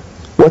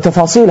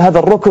وتفاصيل هذا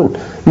الركن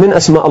من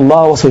أسماء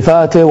الله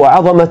وصفاته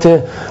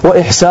وعظمته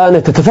وإحسانه،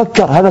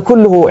 تتفكر، هذا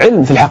كله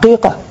علم في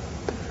الحقيقة.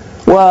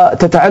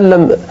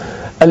 وتتعلم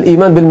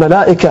الإيمان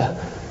بالملائكة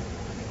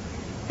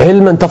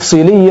علما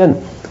تفصيليا،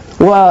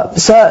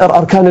 وسائر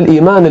أركان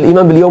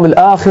الإيمان باليوم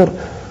الآخر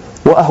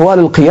وأهوال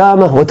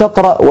القيامة،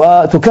 وتقرأ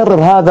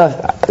وتكرر هذا،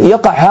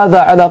 يقع هذا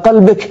على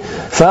قلبك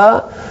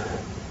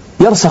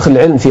فيرسخ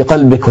العلم في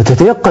قلبك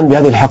وتتيقن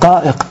بهذه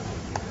الحقائق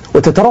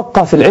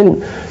وتترقى في العلم.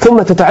 ثم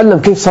تتعلم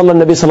كيف صلى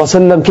النبي صلى الله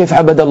عليه وسلم، كيف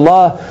عبد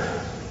الله،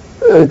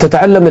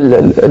 تتعلم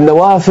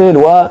النوافل،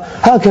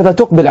 وهكذا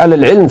تقبل على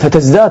العلم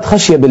فتزداد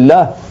خشية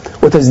بالله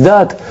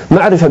وتزداد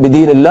معرفة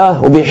بدين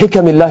الله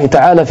وبحكم الله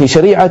تعالى في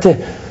شريعته،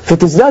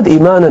 فتزداد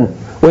إيمانا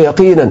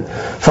ويقينا.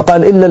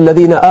 فقال: إلا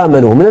الذين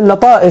آمنوا. من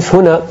اللطائف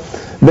هنا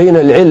بين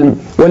العلم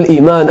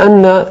والإيمان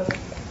أن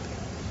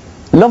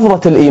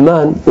لفظة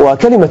الإيمان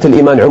وكلمة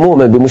الإيمان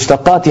عموما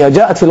بمشتقاتها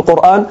جاءت في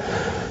القرآن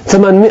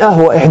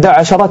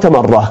 811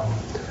 مرة،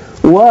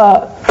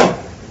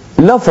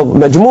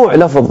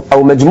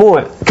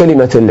 مجموع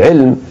كلمة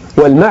العلم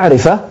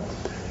والمعرفة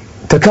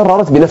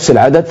تكررت بنفس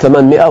العدد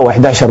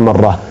 811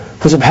 مرة.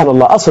 فسبحان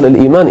الله، أصل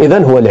الإيمان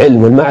إذن هو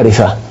العلم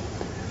والمعرفة.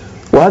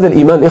 وهذا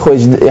الإيمان إخوة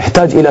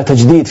يحتاج إلى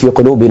تجديد في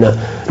قلوبنا.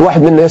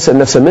 الواحد منا يسأل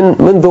نفسه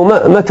منذ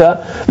متى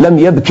لم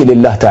يبكي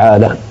لله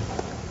تعالى؟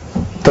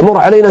 تمر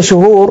علينا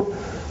شهور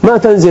ما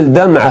تنزل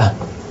دمعة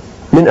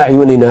من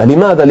أعيننا.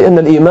 لماذا؟ لأن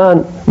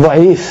الإيمان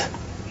ضعيف.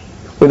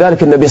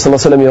 وذلك النبي صلى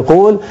الله عليه وسلم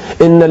يقول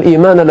إن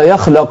الإيمان لا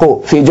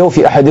يخلق في جوف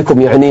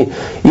أحدكم، يعني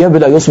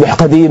يبلى يصبح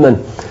قديما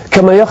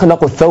كما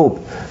يخلق الثوب.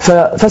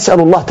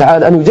 فاسألوا الله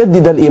تعالى أن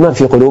يجدد الإيمان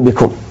في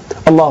قلوبكم.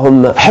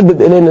 اللهم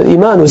حبب إلينا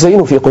الإيمان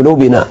وزينه في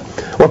قلوبنا،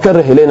 وكره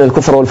إلينا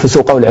الكفر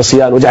والفسوق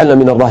والعصيان واجعلنا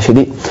من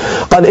الراشدين.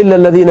 قال إلا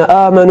الذين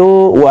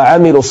آمنوا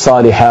وعملوا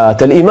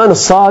الصالحات. الإيمان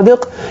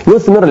الصادق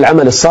يثمر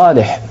العمل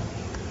الصالح.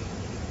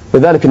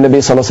 لذلك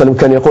النبي صلى الله عليه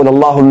وسلم كان يقول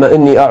اللهم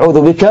إني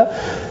أعوذ بك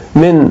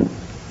من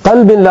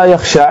قلب لا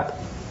يخشع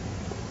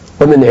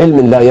ومن علم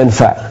لا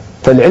ينفع.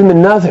 فالعلم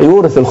النافع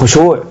يورث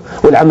الخشوع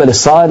والعمل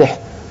الصالح.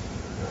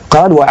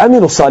 قال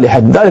وعملوا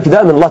الصالحات. ذلك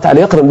دائما الله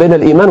تعالى يقرن بين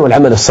الإيمان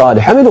والعمل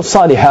الصالح. عملوا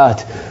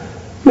الصالحات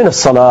من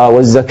الصلاة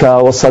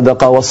والزكاة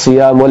والصدقة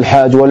والصيام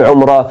والحاج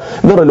والعمرة،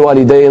 بر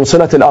الوالدين،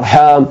 صلة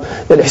الأرحام،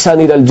 الإحسان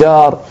إلى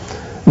الجار،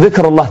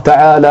 ذكر الله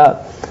تعالى،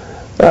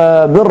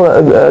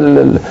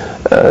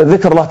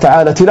 ذكر الله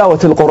تعالى، تلاوة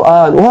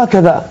القرآن،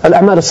 وهكذا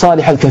الأعمال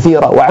الصالحة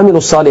الكثيرة. وعملوا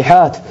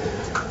الصالحات.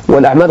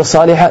 والأعمال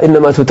الصالحة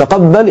إنما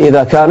تتقبل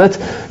إذا كانت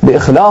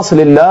بإخلاص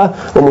لله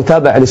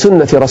ومتابعة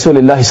لسنة رسول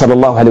الله صلى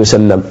الله عليه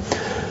وسلم.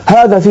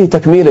 هذا فيه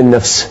تكميل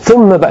النفس.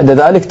 ثم بعد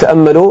ذلك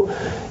تأملوا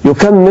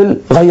يكمل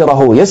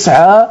غيره،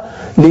 يسعى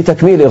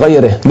لتكميل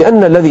غيره.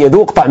 لأن الذي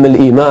يذوق طعم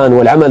الإيمان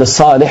والعمل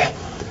الصالح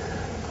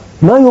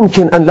ما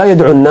يمكن أن لا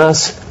يدعو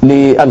الناس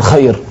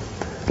للخير.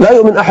 لا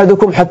يؤمن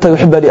أحدكم حتى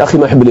يحب لأخي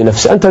ما يحب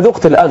لنفسه. أنت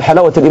ذقت الآن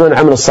حلاوة الإيمان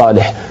والعمل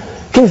الصالح،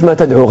 كيف ما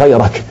تدعو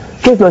غيرك؟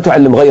 كيف ما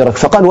تعلم غيرك؟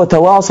 فقال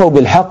وتواصوا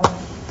بالحق.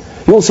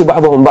 يوصي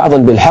بعضهم بعضا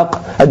بالحق،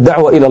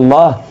 الدعوة إلى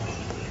الله.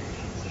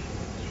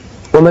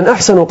 ومن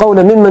أحسن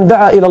قولا ممن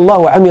دعا إلى الله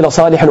وعمل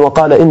صالحا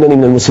وقال إنني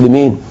من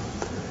المسلمين.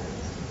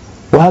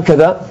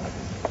 وهكذا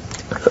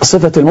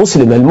صفة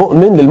المسلم،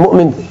 المؤمن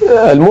للمؤمن،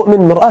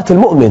 المؤمن مرآة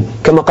المؤمن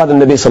كما قال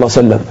النبي صلى الله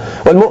عليه وسلم.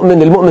 والمؤمن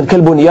للمؤمن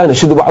كالبنيان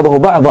يشد بعضه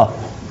بعضا.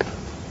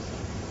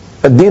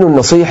 الدين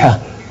النصيحة.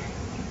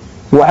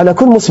 وعلى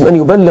كل مسلم أن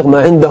يبلغ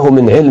ما عنده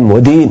من علم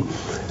ودين.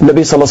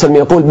 النبي صلى الله عليه وسلم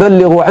يقول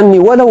بلغوا عني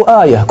ولو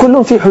آية.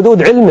 كل في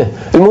حدود علمه.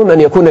 المهم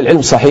أن يكون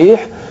العلم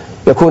صحيح،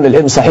 يكون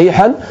العلم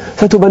صحيحا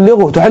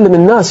فتبلغه، تعلم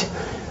الناس.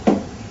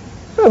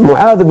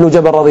 معاذ بن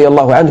جبل رضي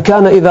الله عنه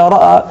كان إذا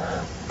رأى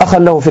أخا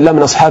له في الله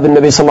من أصحاب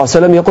النبي صلى الله عليه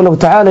وسلم يقول له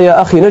تعالى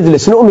يا أخي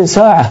نجلس نؤمن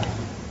ساعة.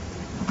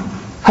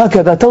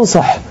 هكذا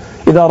تنصح.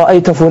 إذا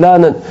رأيت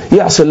فلانا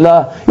يعصي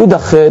الله،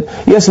 يدخن،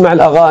 يسمع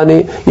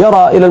الأغاني،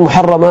 يرى إلى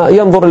المحرمات،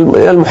 ينظر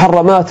إلى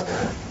المحرمات،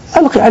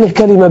 ألقي عليه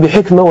كلمة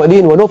بحكمة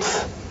ولين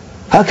ولطف.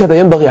 هكذا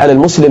ينبغي على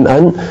المسلم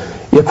أن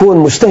يكون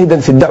مجتهدا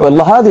في الدعوة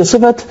الله. هذه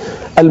صفة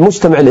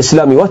المجتمع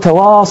الإسلامي.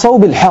 وتواصوا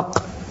بالحق.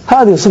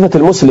 هذه صفة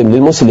المسلم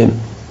للمسلم.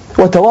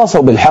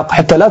 وتواصوا بالحق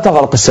حتى لا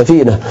تغرق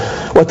السفينة.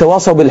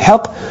 وتواصوا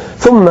بالحق.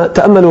 ثم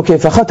تأملوا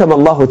كيف ختم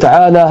الله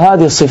تعالى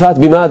هذه الصفات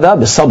بماذا؟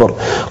 بالصبر.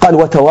 قال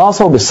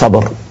وتواصوا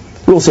بالصبر.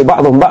 يوصي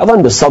بعضهم بعضا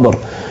بالصبر.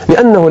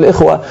 لأنه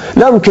الإخوة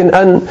لا يمكن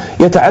أن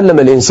يتعلم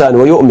الإنسان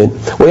ويؤمن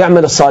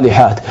ويعمل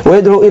الصالحات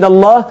ويدعو إلى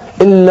الله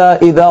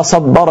إلا إذا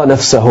صبر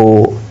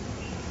نفسه.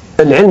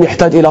 العلم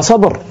يحتاج إلى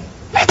صبر،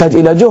 يحتاج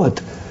إلى جهد.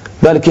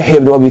 ذلك يحيى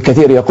بن أبي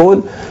كثير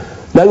يقول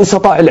لا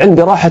يستطاع العلم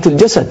براحة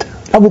الجسد،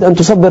 لابد أن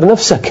تصبر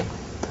نفسك.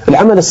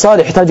 العمل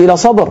الصالح يحتاج إلى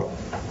صبر.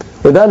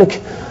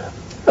 وذلك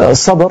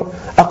الصبر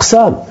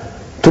أقسام.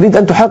 تريد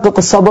أن تحقق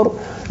الصبر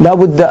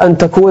لابد أن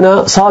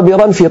تكون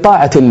صابرا في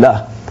طاعة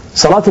الله.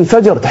 صلاة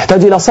الفجر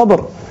تحتاج إلى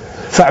صبر،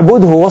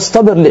 فاعبده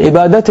واصطبر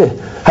لعبادته،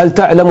 هل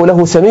تعلم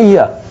له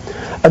سميا.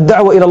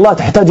 الدعوة إلى الله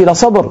تحتاج إلى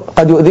صبر،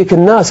 قد يؤذيك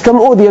الناس. كم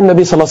أوذي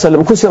النبي صلى الله عليه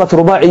وسلم، كسرت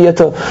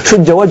رباعيته،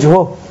 شج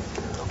وجهه،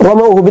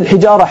 رموه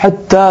بالحجارة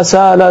حتى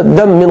سال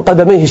الدم من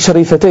قدميه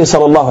الشريفتين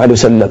صلى الله عليه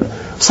وسلم،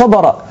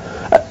 صبر.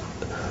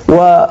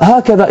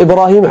 وهكذا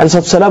إبراهيم عليه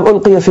الصلاة والسلام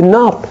ألقي في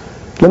النار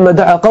لما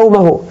دعا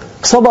قومه،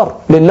 صبر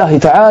لله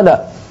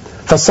تعالى.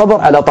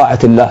 فالصبر على طاعة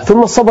الله.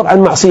 ثم الصبر عن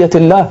معصية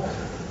الله.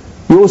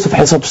 يوسف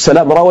عليه الصلاة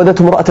والسلام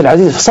راودته امرأة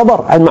العزيز،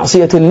 صبر عن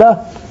معصية الله.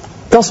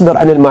 تصبر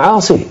عن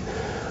المعاصي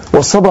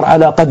والصبر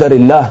على قدر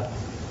الله.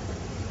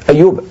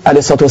 أيوب عليه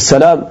الصلاة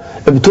والسلام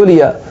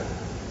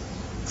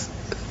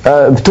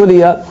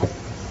ابتلي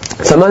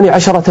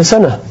 18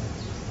 سنة،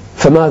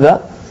 فماذا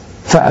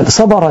فعل؟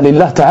 صبر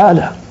لله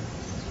تعالى.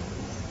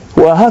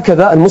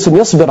 وهكذا المسلم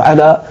يصبر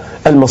على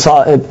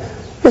المصائب،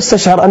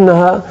 يستشعر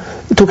أنها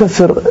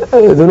تكفر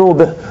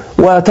ذنوبه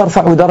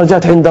وترفع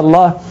درجات عند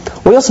الله،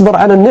 ويصبر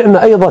على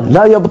النعمة أيضا،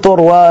 لا يبطر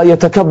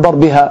ويتكبر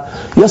بها،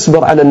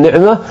 يصبر على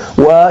النعمة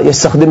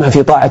ويستخدمها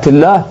في طاعة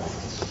الله.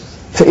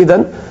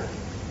 فإذا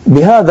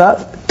بهذا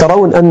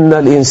ترون أن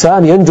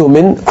الإنسان ينجو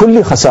من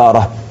كل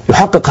خسارة،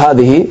 يحقق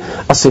هذه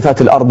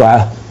الصفات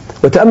الأربعة.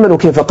 وتأملوا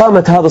كيف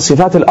قامت هذه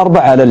الصفات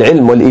الأربعة على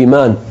العلم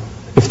والإيمان.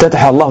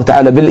 افتتح الله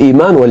تعالى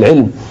بالإيمان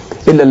والعلم،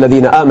 إلا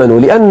الذين آمنوا.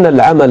 لأن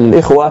العمل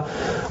الإخوة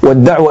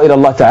والدعوة إلى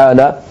الله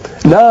تعالى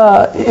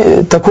لا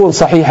تكون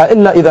صحيحة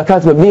إلا إذا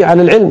كانت مبنية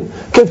على العلم.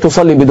 كيف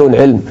تصلي بدون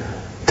علم؟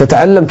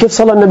 تتعلم كيف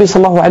صلى النبي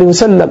صلى الله عليه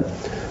وسلم.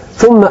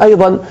 ثم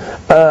أيضا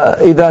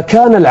إذا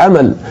كان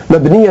العمل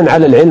مبنيا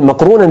على العلم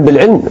مقرونا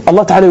بالعلم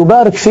الله تعالى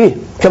يبارك فيه،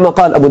 كما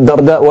قال أبو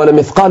الدرداء: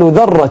 ولمثقال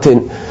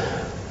ذرة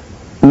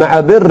مع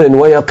بر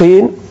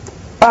ويقين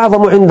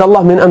أعظم عند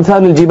الله من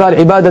أمثال الجبال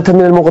عبادة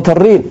من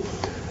المغترين.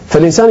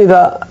 فالإنسان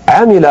إذا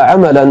عمل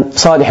عملا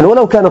صالحا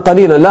ولو كان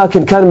قليلا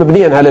لكن كان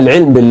مبنيا على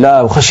العلم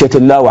بالله وخشية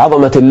الله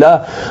وعظمة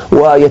الله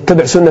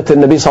ويتبع سنة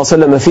النبي صلى الله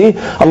عليه وسلم فيه،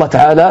 الله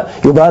تعالى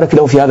يبارك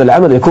له في هذا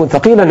العمل، يكون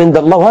ثقيلا عند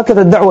الله.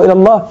 وهكذا الدعوة إلى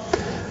الله: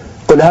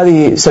 قل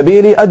هذه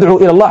سبيلي أدعو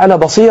إلى الله على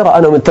بصيرة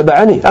أنا ومن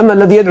تبعني. أما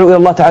الذي يدعو إلى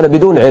الله تعالى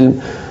بدون علم،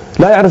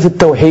 لا يعرف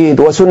التوحيد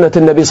وسنة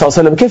النبي صلى الله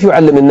عليه وسلم، كيف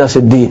يعلم الناس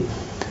الدين؟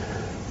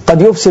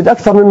 قد يفسد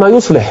أكثر مما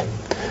يصلح.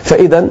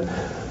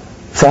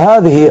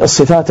 فهذه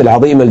الصفات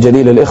العظيمة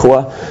الجليلة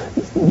الإخوة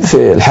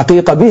في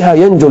الحقيقة بها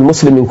ينجو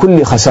المسلم من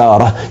كل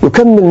خسارة،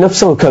 يكمل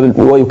نفسه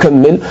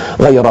ويكمل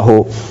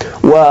غيره.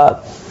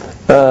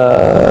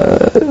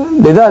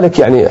 ولذلك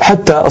يعني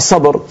حتى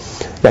الصبر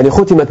يعني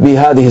ختمت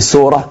به هذه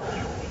السورة،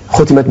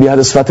 ختمت بهذه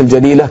الصفات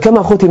الجليلة،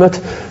 كما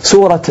ختمت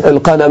سورة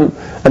القلم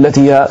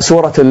التي هي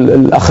سورة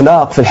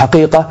الأخلاق في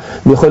الحقيقة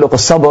بخلق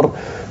الصبر: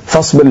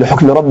 فاصبر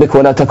لحكم ربك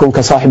ولا تكن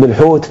كصاحب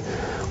الحوت.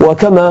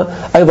 وكما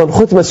أيضا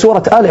ختمت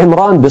سورة آل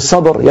عمران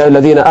بالصبر: يا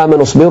الذين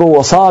آمنوا اصبروا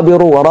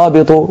وصابروا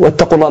ورابطوا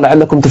واتقوا الله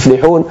لعلكم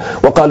تفلحون.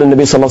 وقال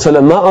النبي صلى الله عليه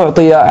وسلم: ما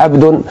أعطي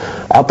عبد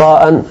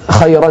عطاء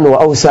خيرا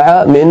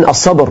وأوسع من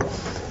الصبر.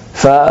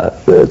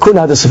 فكل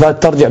هذه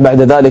الصفات ترجع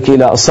بعد ذلك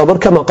إلى الصبر،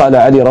 كما قال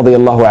علي رضي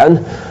الله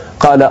عنه: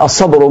 قال: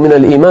 الصبر من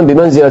الإيمان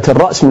بمنزلة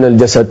الرأس من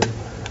الجسد،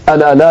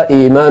 ألا لا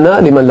إيمان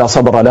لمن لا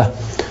صبر له.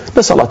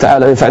 نسأل الله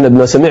تعالى أن ينفعنا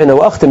بما سمعنا.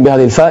 وأختم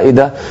بهذه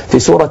الفائدة في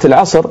سورة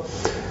العصر.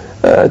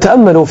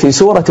 تأملوا في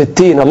سورة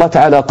التين، الله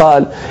تعالى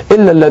قال: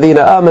 إلا الذين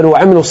آمنوا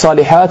وعملوا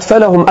الصالحات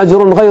فلهم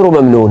أجر غير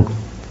ممنون.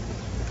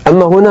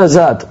 أما هنا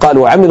زاد قال: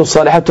 وعملوا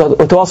الصالحات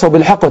وتواصوا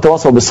بالحق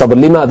وتواصوا بالصبر.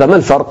 لماذا؟ ما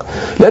الفرق؟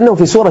 لأنه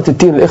في سورة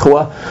التين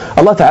الإخوة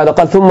الله تعالى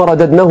قال: ثم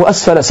رددناه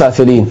أسفل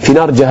سافلين في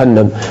نار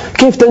جهنم.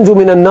 كيف تنجو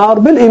من النار؟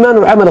 بالإيمان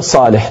والعمل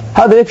الصالح،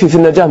 هذا يكفي في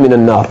النجاة من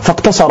النار،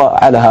 فاقتصر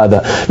على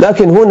هذا.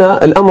 لكن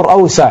هنا الأمر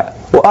أوسع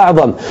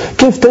وأعظم: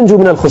 كيف تنجو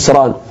من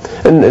الخسران؟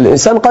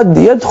 الإنسان قد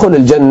يدخل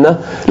الجنة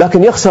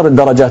لكن يخسر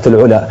الدرجات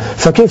العلى،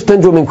 فكيف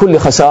تنجو من كل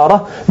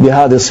خسارة؟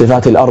 بهذه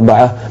الصفات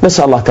الأربعة.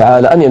 نسأل الله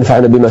تعالى أن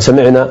ينفعنا بما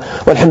سمعنا،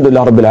 والحمد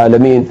لله رب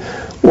العالمين،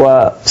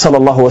 وصلى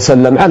الله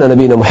وسلم على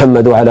نبينا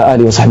محمد وعلى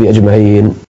آله وصحبه أجمعين.